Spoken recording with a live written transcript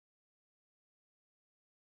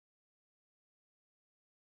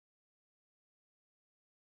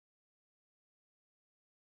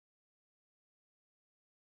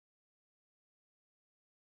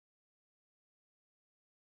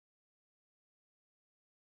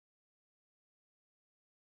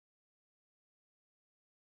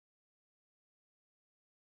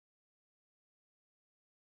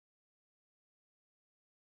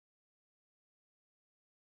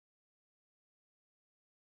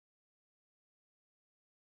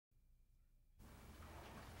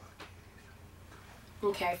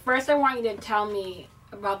Okay, first I want you to tell me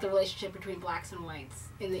about the relationship between blacks and whites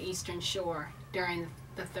in the Eastern Shore during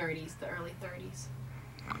the 30s, the early 30s.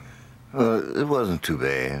 Well, it wasn't too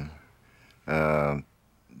bad.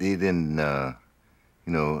 They didn't,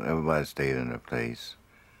 everybody stayed in their place,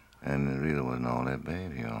 and it really wasn't all that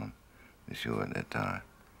bad here on the shore at that time.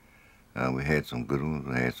 We had some good ones,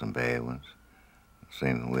 we had some bad ones,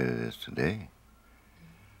 same way it is today.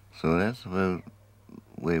 So that's the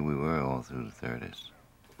way we were all through the 30s.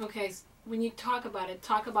 Okay, so when you talk about it,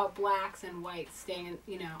 talk about blacks and whites staying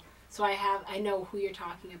in, so I know who you're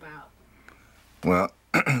talking about. Well,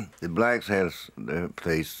 the blacks had their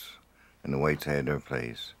place, and the whites had their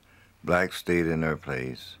place. Blacks stayed in their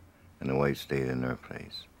place, and the whites stayed in their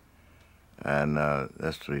place. And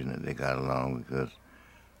that's the reason that they got along, because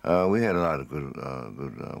we had a lot of good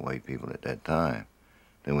white people at that time.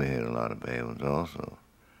 Then we had a lot of bad ones also.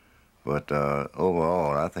 But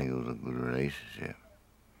overall, I think it was a good relationship.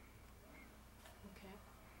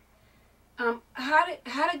 Okay.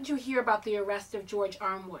 How did you hear about the arrest of George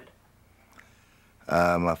Armwood?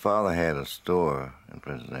 My father had a store in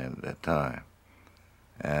Princess Anne at that time,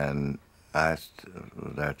 and I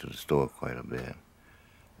was there to the store quite a bit.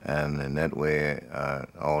 And in that way,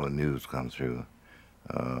 all the news come through,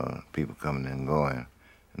 people coming and going,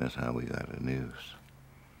 and that's how we got the news.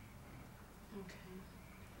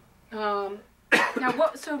 Okay. Now,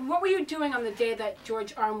 what were you doing on the day that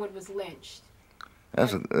George Armwood was lynched?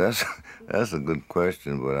 That's a good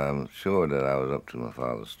question, but I'm sure that I was up to my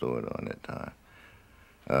father's store during that time.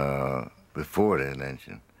 Before the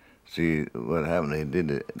lynching. See, what happened, they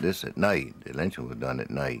did this at night. The lynching was done at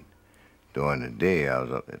night. During the day, I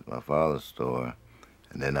was up at my father's store,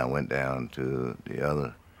 and then I went down to the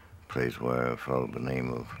other place where a fellow by the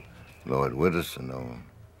name of Lloyd Widdowson owned.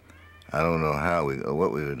 I don't know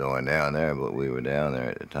what we were doing down there, but we were down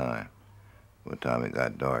there at the time, by the time it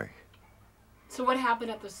got dark. So what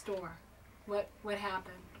happened at the store? What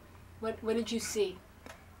happened? What did you see?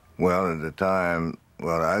 Well, at the time,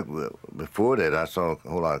 before that, I saw a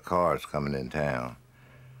whole lot of cars coming in town.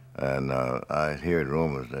 And I heard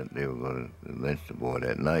rumors that they were going to lynch the boy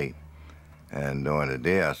that night. And during the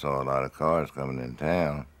day, I saw a lot of cars coming in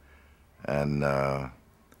town. And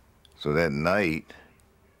so that night,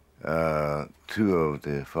 two of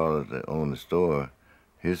the fellows that owned the store,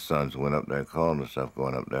 his sons went up there, called themselves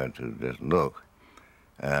going up there to just look.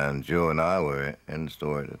 And Joe and I were in the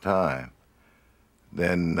store at the time.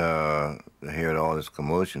 Then I heard all this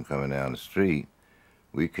commotion coming down the street.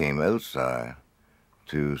 We came outside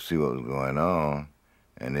to see what was going on,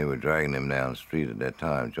 and they were dragging him down the street at that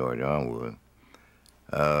time, George Armwood.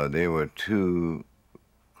 They were too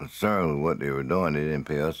concerned with what they were doing. They didn't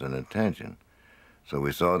pay us any attention. So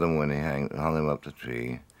we saw them when they hung him up the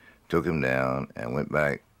tree, took him down, and went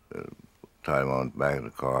back, tied him on the back of the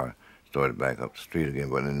car, started back up the street again.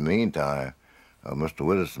 But in the meantime, Mr.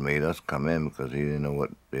 Widdowson made us come in because he didn't know what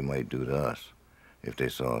they might do to us if they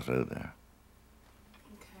saw us out there.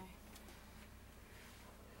 Okay.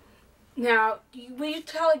 Now, will you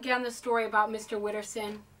tell again the story about Mr.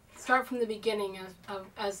 Widdowson? Start from the beginning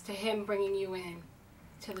as to him bringing you in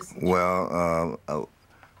to the... Well,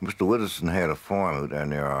 Mr. Widdowson had a farm out there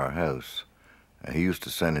near our house. He used to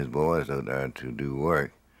send his boys out there to do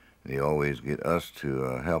work. And he always get us to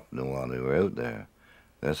help them while they were out there.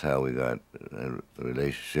 That's how we got a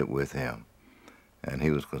relationship with him. And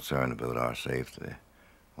he was concerned about our safety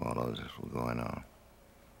while all this was going on.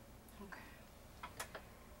 Okay.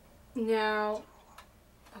 Now,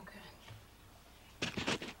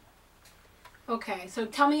 okay, so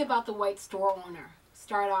tell me about the white store owner.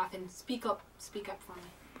 Start off and speak up for me.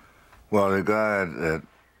 Well, the guy that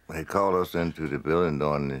they called us into the building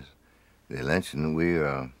during the lynching, we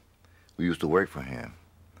used to work for him.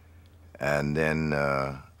 And then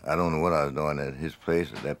I don't know what I was doing at his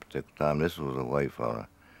place at that particular time. This was a white fella.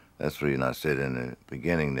 That's the reason I said in the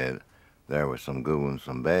beginning that there were some good ones,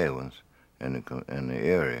 some bad ones in the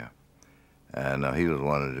area. And he was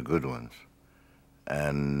one of the good ones.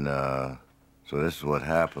 And so this is what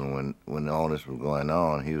happened when all this was going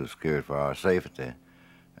on. He was scared for our safety.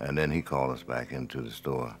 And then he called us back into the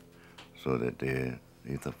store so that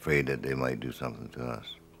he's afraid that they might do something to us.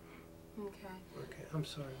 Okay, I'm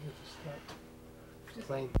sorry, you have to stop.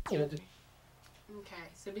 Explain. Okay,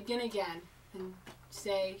 so begin again and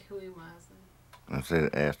say who he was.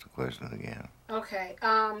 Ask the question again. Okay,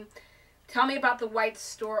 tell me about the white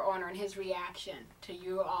store owner and his reaction to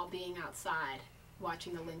you all being outside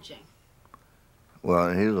watching the lynching.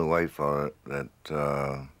 Well, he was a white fellow that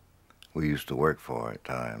we used to work for at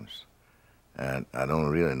times. And I don't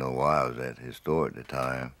really know why I was at his store at the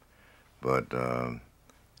time, but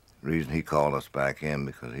reason he called us back in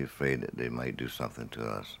because he was afraid that they might do something to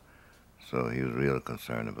us. So he was really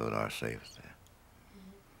concerned about our safety.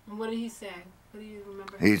 And what did he say? What do you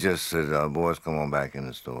remember? He just said, boys, come on back in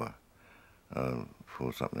the store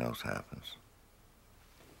before something else happens.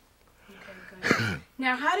 Okay, good.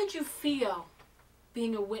 Now, how did you feel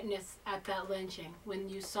being a witness at that lynching when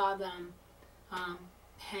you saw them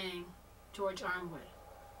hang George Armwood?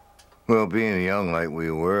 Well, being young like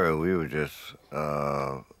we were just,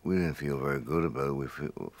 we didn't feel very good about it. We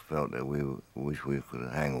felt that we wish we could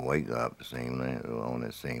hang a white guy up the same limb, on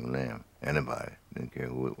that same limb. Anybody, didn't care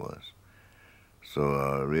who it was.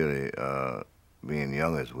 So really, being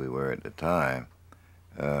young as we were at the time,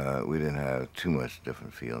 we didn't have too much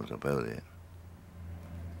different feelings about it.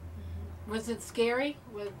 Was it scary?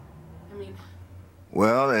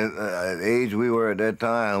 Well, at the age we were at that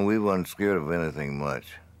time, we wasn't scared of anything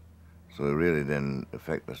much. So it really didn't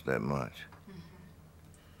affect us that much.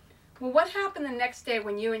 Well, what happened the next day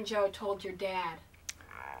when you and Joe told your dad?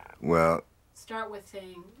 Well, start with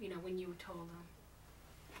saying, when you told him.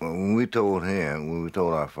 Well, when we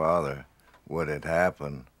told our father what had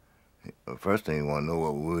happened, the first thing he wanted to know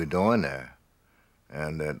what we were doing there,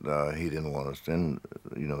 and that he didn't want us in,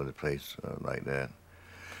 the place like that.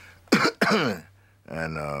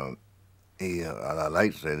 And I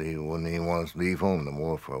like to say that he wouldn't even want us to leave home no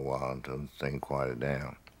more for a while until the thing quieted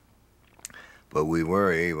down. But we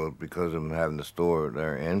were able, because of him having the store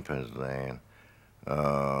there in Pennsylvania,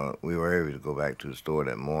 we were able to go back to the store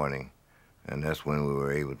that morning, and that's when we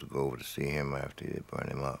were able to go over to see him after they burned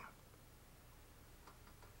him up.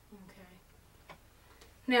 Okay.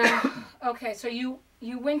 Now, okay, so you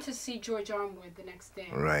went to see George Armwood the next day.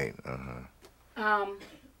 Right,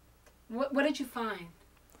 What did you find?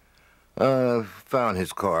 Found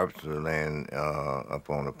his corpse laying up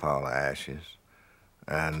on a pile of ashes,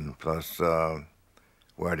 and plus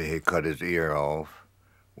where they had cut his ear off,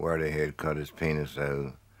 where they had cut his penis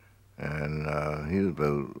out, and he was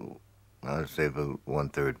about, I'd say about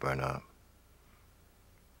 1/3 burnt up.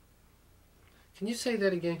 Can you say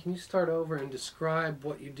that again? Can you start over and describe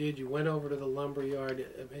what you did? You went over to the lumber yard.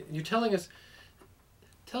 You're telling us,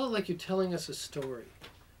 tell it like you're telling us a story,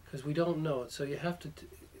 because we don't know it. So you have to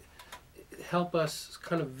help us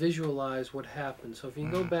kind of visualize what happened. So if you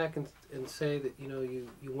can go back and say that, you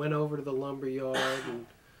went over to the lumber yard and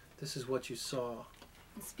this is what you saw.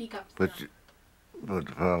 And speak up. But the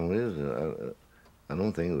problem is, I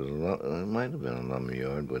don't think it was it might have been a lumber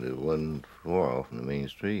yard, but it wasn't far off from the main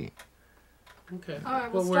street. Okay. All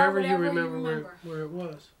right, well, wherever you remember where it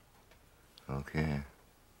was. Okay.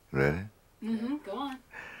 Ready? Mm-hmm. Go on.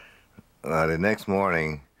 The next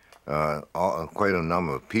morning, quite a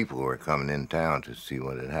number of people were coming in town to see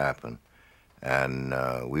what had happened, and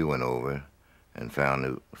we went over and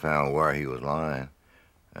found where he was lying,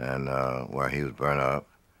 and where he was burnt up.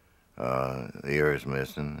 The ear is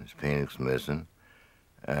missing, his penis missing,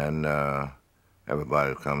 and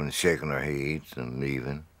everybody was coming, shaking their heads and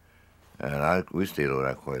leaving. And we stayed over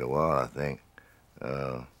there quite a while, I think,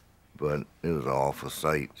 but it was an awful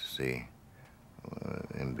sight to see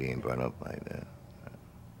him being burnt up like that.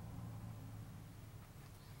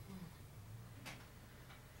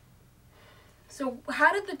 So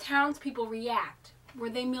how did the townspeople react?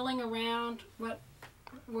 Were they milling around?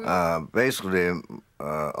 Basically,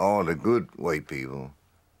 all the good white people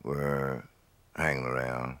were hanging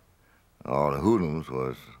around. All the hoodlums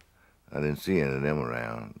I didn't see any of them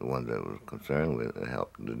around, the ones that was concerned with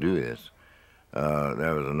helping to do this.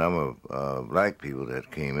 There was a number of black people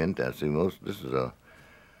that came in town. See, this is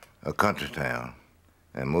a country town,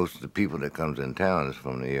 and most of the people that comes in town is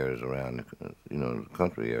from the areas around, the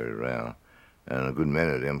country area around. And a good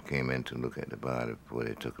many of them came in to look at the body before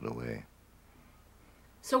they took it away.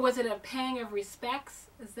 So was it a pang of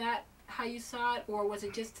respects? Is that how you saw it? Or was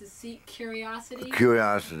it just to seek curiosity?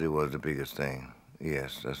 Curiosity was the biggest thing.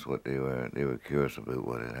 Yes, that's what they were. They were curious about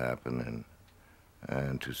what had happened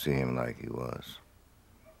and to see him like he was.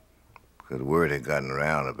 Because the word had gotten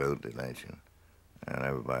around about the lynching, and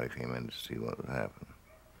everybody came in to see what was happening.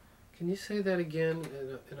 Can you say that again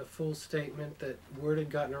in a full statement, that word had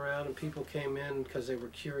gotten around and people came in because they were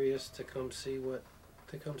curious to come see what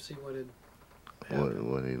had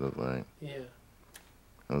happened? What he looked like? Yeah.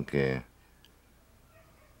 Okay.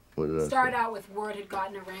 What did I Start say? out with word had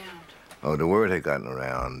gotten around. Oh, the word had gotten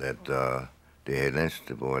around that they had lynched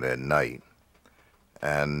the boy that night,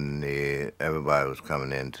 and everybody was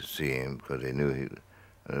coming in to see him because they knew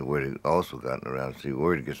the word had also gotten around. See,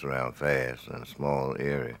 word gets around fast in a small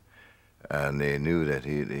area. And they knew that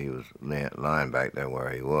he was lying back there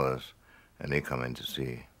where he was, and they come in to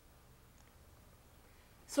see.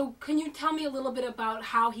 So can you tell me a little bit about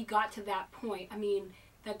how he got to that point? I mean,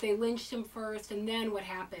 that they lynched him first, and then what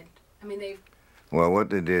happened? I mean, they... Well, what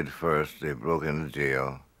they did first, they broke into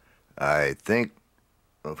jail. I think,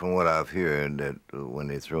 from what I've heard, that when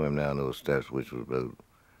they threw him down those steps, which was about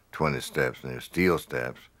 20 steps, and they're steel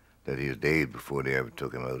steps, that he was dead before they ever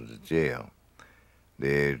took him out of the jail.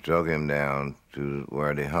 They drug him down to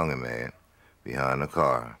where they hung him at, behind a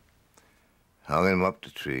car. Hung him up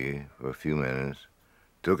the tree for a few minutes,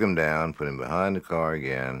 took him down, put him behind the car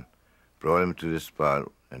again, brought him to this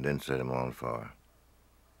spot, and then set him on fire.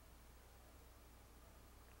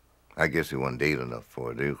 I guess he wasn't dead enough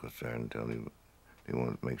for it. They were concerned until they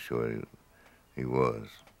wanted to make sure he was.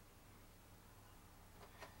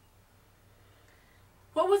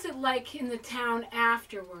 What was it like in the town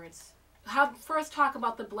afterwards? First talk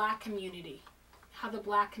about the black community, how the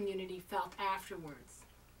black community felt afterwards.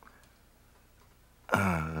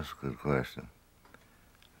 That's a good question.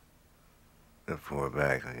 Far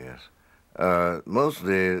back, I guess.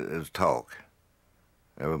 Mostly it was talk.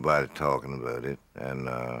 Everybody talking about it, and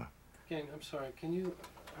Again, I'm sorry, can you,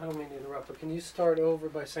 I don't mean to interrupt, but can you start over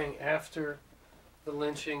by saying after the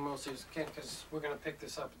lynching, mostly, because we're going to pick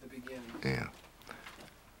this up at the beginning. yeah.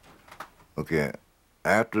 Okay,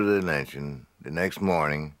 after the lynching, the next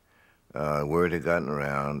morning, word had gotten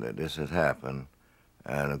around that this had happened,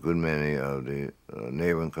 and a good many of the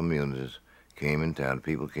neighboring communities came in town.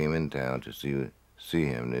 People came in town to see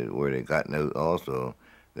him. Word had gotten out also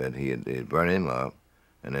that they'd burned him up,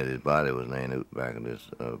 and that his body was laying out back of this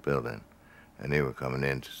building, and they were coming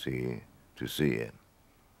in to see it.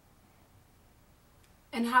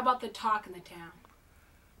 And how about the talk in the town?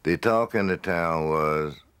 The talk in the town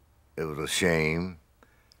was, it was a shame.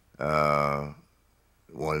 Want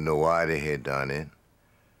to know why they had done it.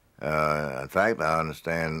 In fact, I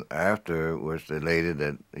understand afterwards the lady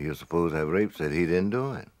that he was supposed to have raped said he didn't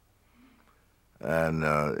do it. And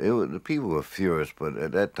the people were furious, but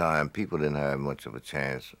at that time, people didn't have much of a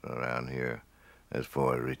chance around here as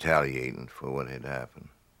far as retaliating for what had happened.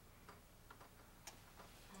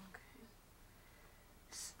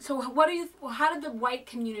 So how did the white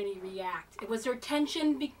community react? Was there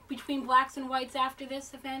tension between blacks and whites after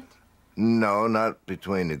this event? No, not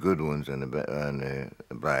between the good ones and the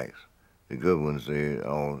blacks. The good ones, they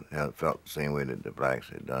all felt the same way that the blacks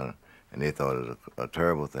had done, and they thought it was a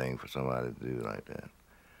terrible thing for somebody to do like that.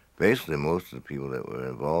 Basically, most of the people that were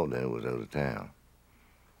involved in it was out of town,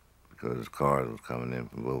 because cars was coming in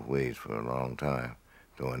from both ways for a long time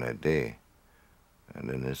during that day, and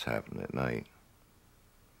then this happened at night.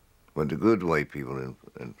 But the good white people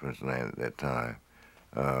in Princeton at that time,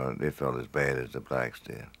 they felt as bad as the blacks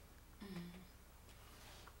did.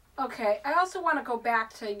 Okay, I also want to go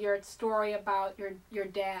back to your story about your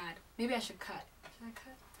dad. Maybe I should cut. Should I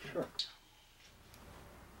cut? Sure.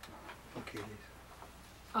 Okay.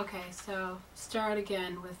 Okay, so start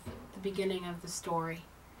again with the beginning of the story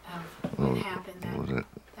of what happened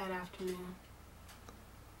that afternoon.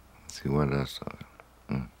 Let's see what I saw.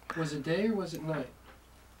 Was it day or was it night?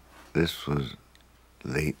 This was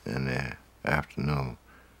late in the afternoon,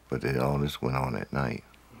 but all this went on at night.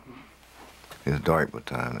 It was dark by the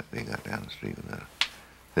time that they got down the street with that.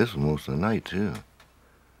 This was most of the night, too.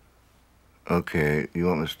 Okay, you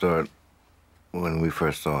want me to start when we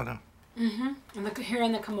first saw them? Mm-hmm. And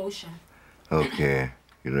hearing the commotion. Okay,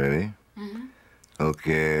 you ready? Mm-hmm.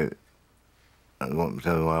 Okay, I want to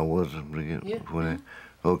tell you where I was before that?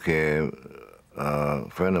 Okay, a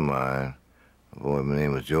friend of mine, a boy, my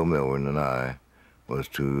name was Joe Milward, and I was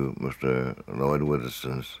to Mr. Lloyd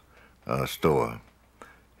Witherson's store.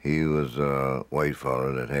 He was a white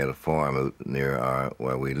fellow that had a farm out near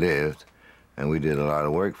where we lived, and we did a lot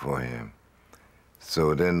of work for him.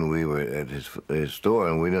 So then we were at his store,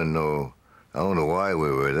 and we didn't know, I don't know why we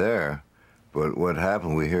were there, but what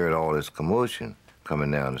happened, we heard all this commotion coming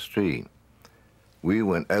down the street. We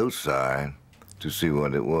went outside to see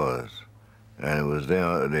what it was, and it was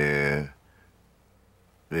the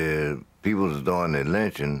people was doing the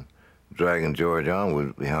lynching, dragging George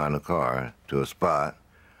onward behind the car to a spot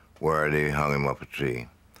where they hung him up a tree,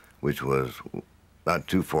 which was not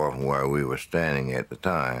too far from where we were standing at the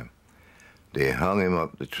time. They hung him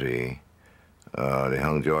up the tree, they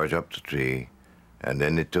hung George up the tree, and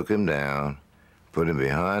then they took him down, put him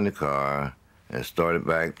behind the car, and started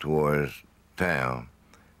back towards town.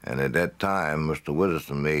 And at that time, Mr.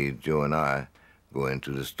 Withersson made Joe and I go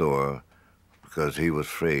into the store because he was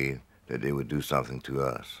afraid that they would do something to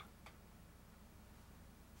us.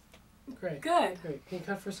 Great. Good. Great. Can you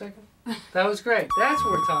cut for a second? That was great. That's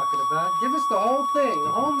what we're talking about. Give us the whole thing,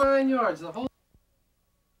 the whole 9 yards, the whole...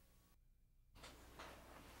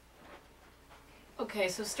 Okay,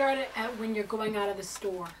 so start it at when you're going out of the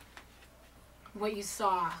store. What you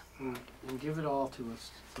saw. And give it all to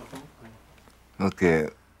us, the whole thing. Okay,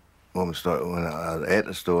 when I was at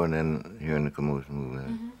the store and then hearing the commotion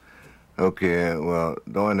moving. Okay, well,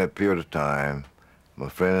 during that period of time, my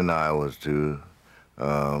friend and I was to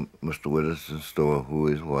Mr. Witherson's store, who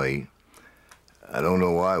is white. I don't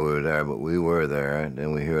know why we were there, but we were there. And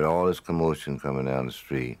then we heard all this commotion coming down the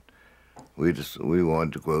street. We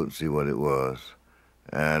wanted to go out and see what it was.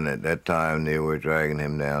 And at that time, they were dragging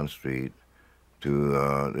him down the street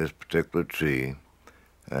to this particular tree.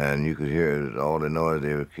 And you could hear all the noise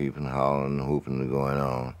they were keeping, howling, whooping, and going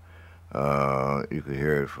on. You could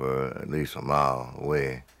hear it for at least a mile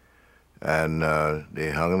away. And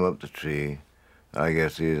they hung him up the tree. I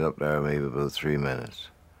guess he was up there maybe about 3 minutes.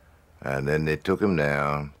 And then they took him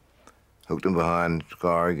down, hooked him behind the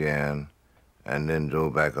car again, and then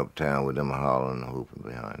drove back uptown with them howling and whooping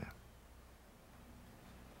behind him.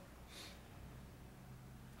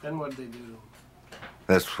 Then what did they do to him?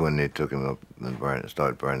 That's when they took him up and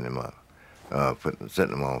started burning him up,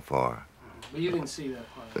 setting him on fire. But you didn't see that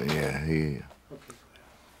part. Yeah, he... Okay.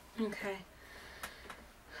 Okay.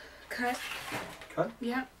 Cut. Cut?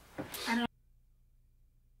 Yeah. I don't.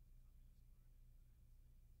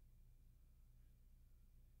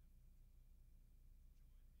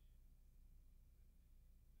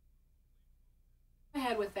 Go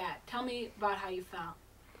ahead with that. Tell me about how you felt.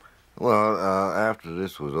 Well, after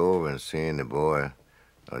this was over and seeing the boy,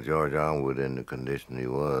 George Armwood, in the condition he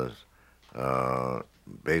was,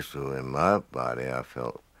 basically in my body, I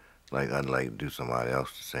felt like I'd like to do somebody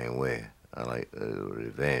else the same way. I like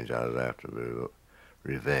revenge. I was after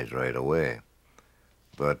revenge right away.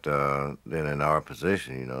 But then in our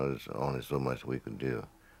position, you know, there's only so much we could do,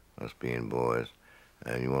 us being boys.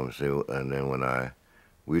 And you want to say, and then when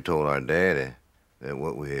we told our daddy that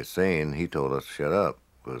what we had seen, he told us to shut up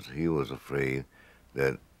because he was afraid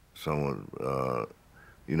that someone,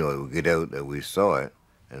 you know, it would get out that we saw it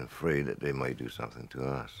and afraid that they might do something to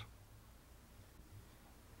us.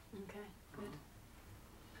 Okay. Good.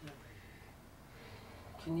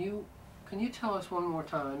 Can you tell us one more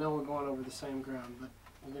time? I know we're going over the same ground, but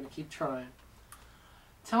we're going to keep trying.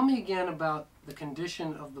 Tell me again about the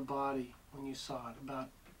condition of the body when you saw it, about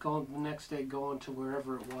going the next day, going to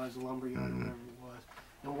wherever it was, lumberyard, or wherever it was,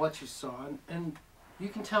 and what you saw. And you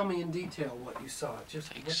can tell me in detail what you saw,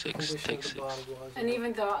 just what the condition of the body was. And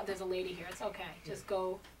even though there's a lady here, it's okay. Just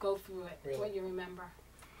go through it, Really? what you remember.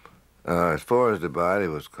 As far as the body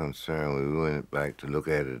was concerned, we went back to look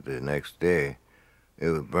at it the next day. It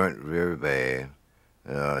was burnt very bad.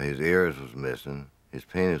 His ears was missing. His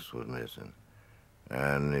penis was missing.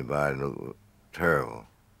 And the body looked terrible,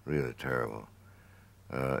 really terrible.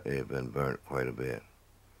 It had been burnt quite a bit.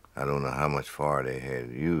 I don't know how much fire they had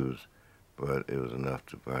used, but it was enough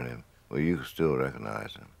to burn him. Well, you could still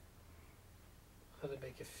recognize him. How did it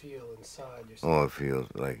make you feel inside yourself? Oh, it feels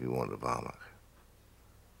like you want to vomit.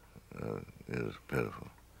 It was pitiful.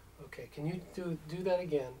 Okay, can you do that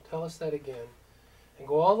again? Tell us that again. And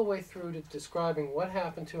go all the way through to describing what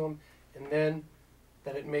happened to him, and then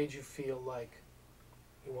that it made you feel like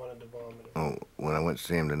you wanted to vomit. Oh, when I went to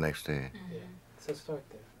see him the next day? Yeah, so start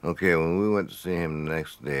there. Okay, when we went to see him the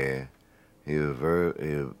next day, he was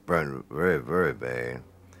burnt very, very bad,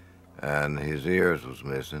 and his ears was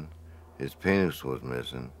missing, his penis was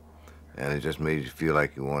missing, and it just made you feel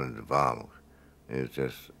like you wanted to vomit. It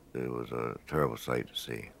was a terrible sight to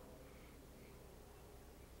see.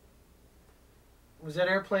 Was that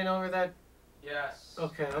airplane over that? Yes.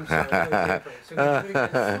 Okay, I'm sorry. So do it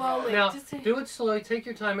again. Slowly. Now, just do it slowly, take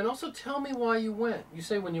your time, and also tell me why you went. You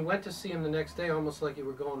say when you went to see him the next day, almost like you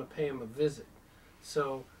were going to pay him a visit.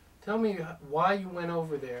 So tell me why you went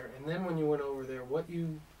over there, and then when you went over there, what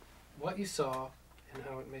you saw and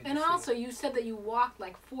how it made you And feel. also, you said that you walked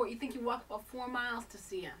like you think you walked about 4 miles to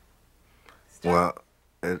see him. Well,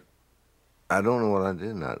 I don't know what I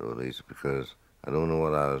did not release because I don't know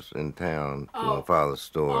what I was in town to my father's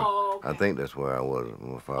store. Oh, okay. I think that's where I was at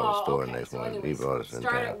my father's store okay. next So morning. anyways, He brought us in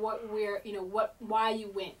start town. at why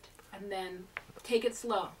you went, and then take it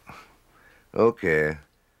slow. Okay.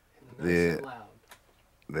 Nice and loud.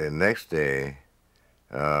 The next day,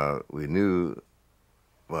 we knew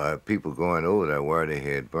by people going over there where they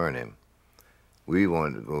had burned him. We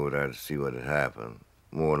wanted to go over there to see what had happened,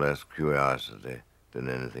 more or less curiosity than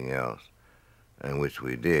anything else, and which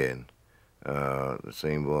we did. The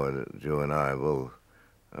same boy that Joe and I both,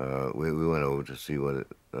 we went over to see what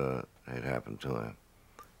had happened to him.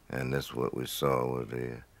 And that's what we saw was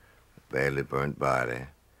the badly burnt body,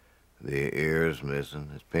 the ears missing,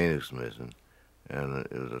 his penis missing, and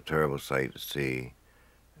it was a terrible sight to see.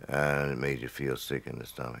 and it made you feel sick in the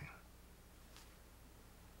stomach.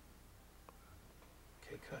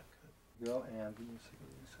 Okay, cut. Go and give me a second,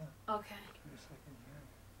 Lisa. Okay. Give me a second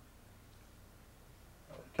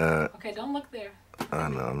here. Okay, don't look there. I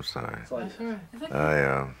know, I'm sorry. It's like, That's all right. Is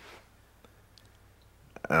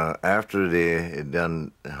it? After they had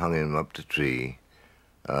done hung him up the tree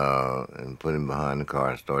and put him behind the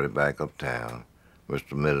car and started back uptown,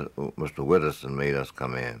 Mr. Witherspoon made us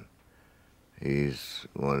come in. He's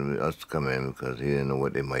wanted us to come in because he didn't know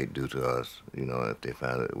what they might do to us, you know, if they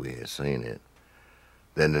found out we had seen it.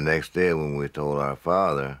 Then the next day when we told my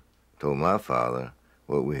father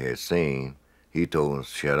what we had seen, he told us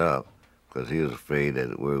to shut up because he was afraid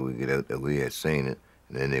that word would get out that we had seen it,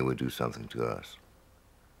 and then they would do something to us.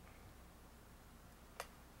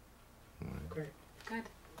 Great. Good.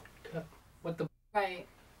 Cut. What the? Right.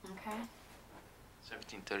 Okay.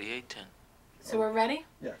 1738-10. So we're ready?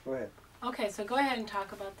 yeah, go ahead. Okay, so go ahead and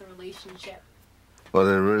talk about the relationship. Well,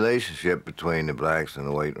 the relationship between the blacks and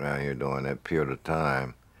the white around here during that period of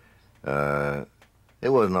time, it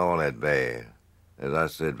wasn't all that bad. As I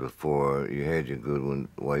said before, you had your good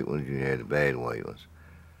white ones, you had the bad white ones.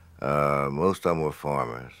 Most of them were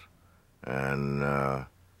farmers, and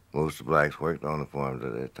most of the blacks worked on the farms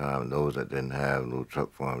at that time, those that didn't have little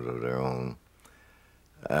truck farms of their own.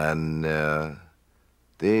 And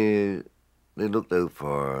they looked out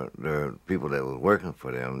for the people that were working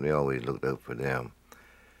for them. They always looked out for them.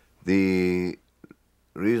 The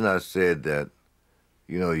reason I said that,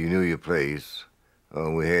 you know, you knew your place,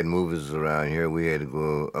 we had movies around here. We had to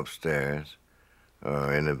go upstairs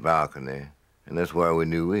in the balcony, and that's why we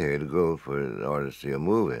knew we had to go in order to see a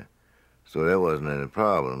movie. So that wasn't any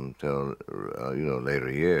problem until, you know,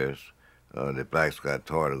 later years. The blacks got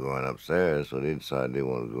tired of going upstairs, so they decided they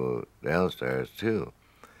wanted to go downstairs too.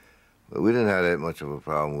 But we didn't have that much of a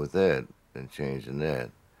problem with that and changing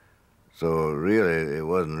that. So really, it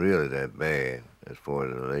wasn't really that bad as far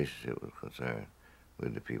as the relationship was concerned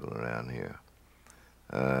with the people around here.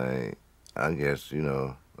 I guess, you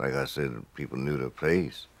know, like I said, people knew their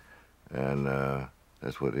place, and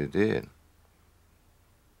that's what they did.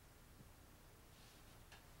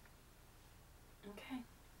 Okay.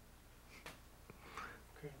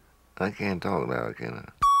 I can't talk now, can I?